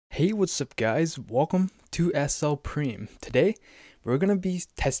Hey, what's up guys? Welcome to SL Preem. Today, we're going to be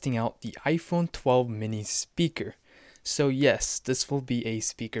testing out the iPhone 12 mini speaker. So yes, this will be a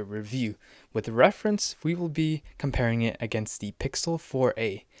speaker review. With reference, we will be comparing it against the Pixel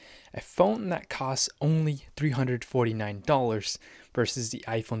 4a, a phone that costs only $349 versus the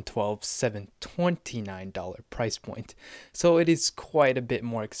iPhone 12 $729 price point. So it is quite a bit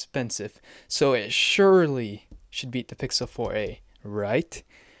more expensive. So it surely should beat the Pixel 4a, right?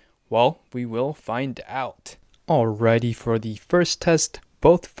 Well, we will find out. Alrighty, for the first test,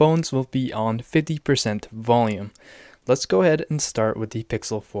 both phones will be on 50% volume. Let's go ahead and start with the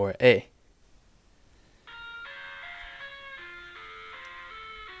Pixel 4a.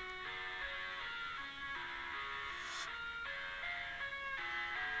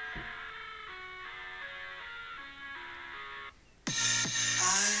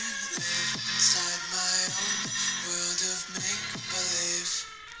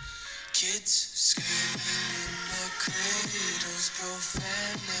 Kids screaming in the cradles,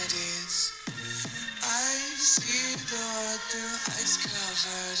 profanities. I see the world through ice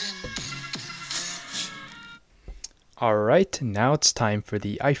covered in ink and bleach. Alright, now it's time for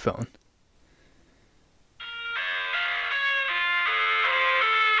the iPhone.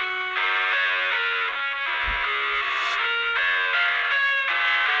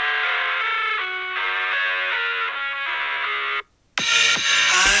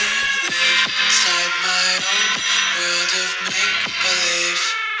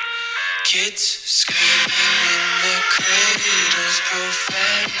 Kids screaming in the cradles,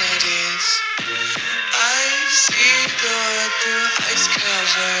 profanities. I see the world through ice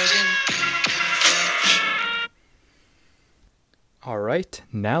covered in ink and bleach. Alright,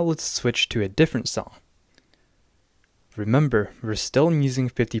 now let's switch to a different song. Remember, we're still using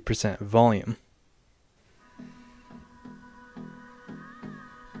 50% volume.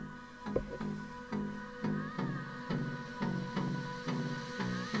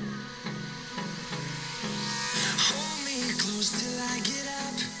 Till I get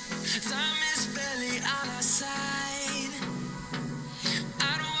up, time is barely on our side.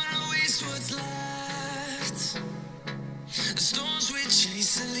 I don't wanna waste what's left. The storms we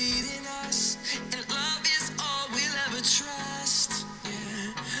chase are leading us, and love is all we'll ever trust.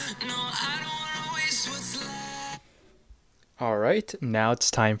 Yeah, no, I don't wanna waste what's left. Alright, now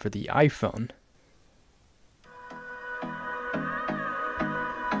it's time for the iPhone.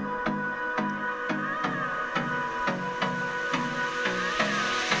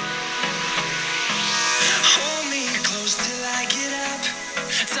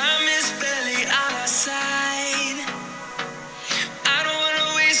 Time is barely on our side. I don't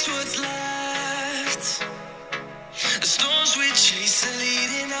wanna waste what's left. The storms we chase are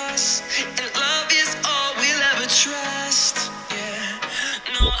leading us, and love is all we'll ever trust. Yeah,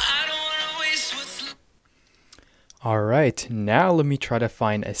 no, I don't wanna waste what's left. Alright, now let me try to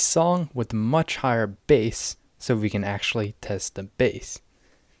find a song with much higher bass so we can actually test the bass.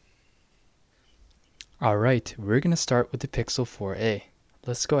 Alright, we're going to start with the Pixel 4a.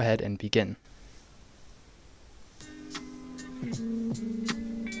 Let's go ahead and begin.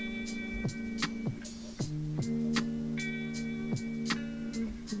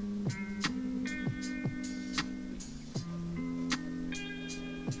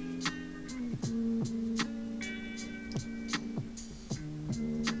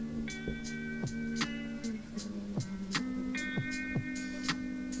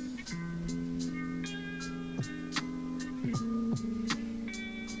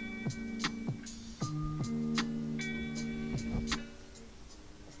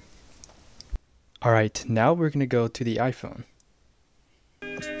 Alright, now we're going to go to the iPhone.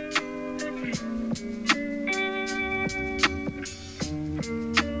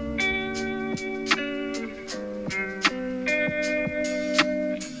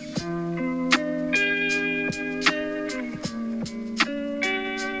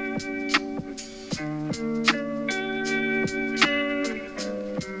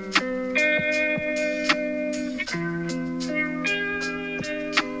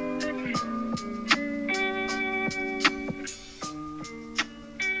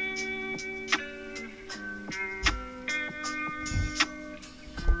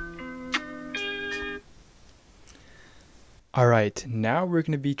 Alright, now we're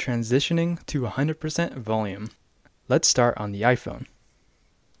going to be transitioning to 100% volume. Let's start on the iPhone.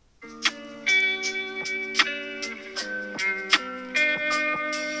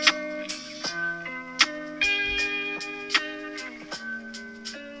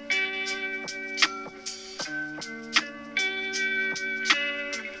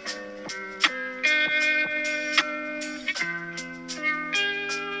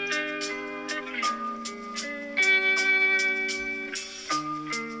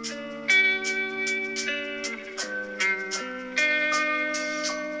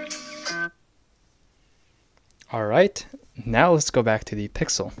 Alright, now let's go back to the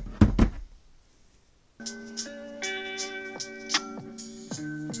Pixel.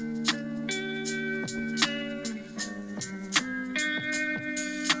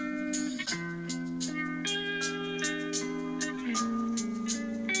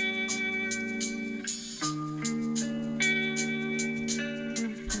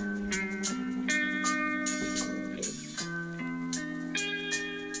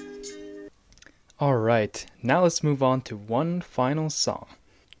 Alright, now let's move on to one final song.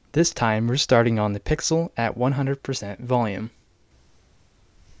 This time we're starting on the Pixel at 100% volume.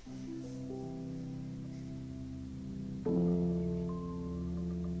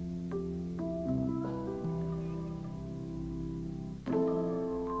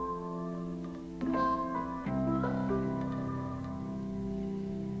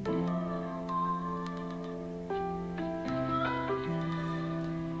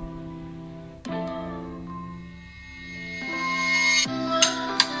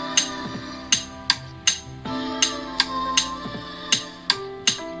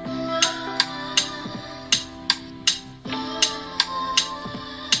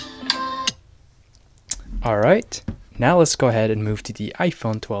 Alright, now let's go ahead and move to the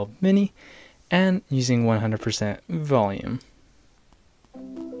iPhone 12 mini and using 100% volume.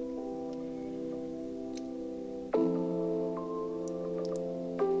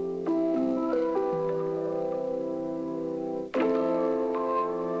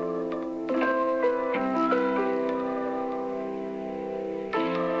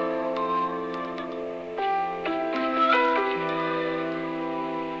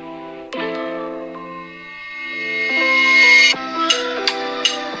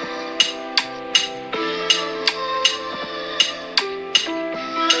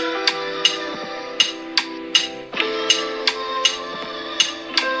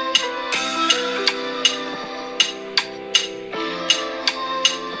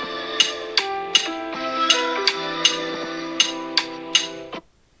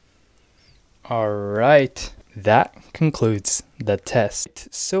 Alright, that concludes the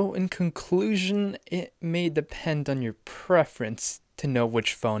test. So in conclusion, it may depend on your preference to know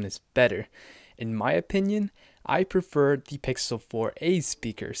which phone is better. In my opinion, I prefer the Pixel 4a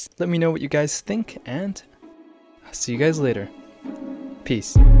speakers. Let me know what you guys think, and I'll see you guys later.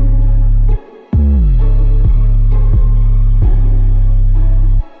 Peace.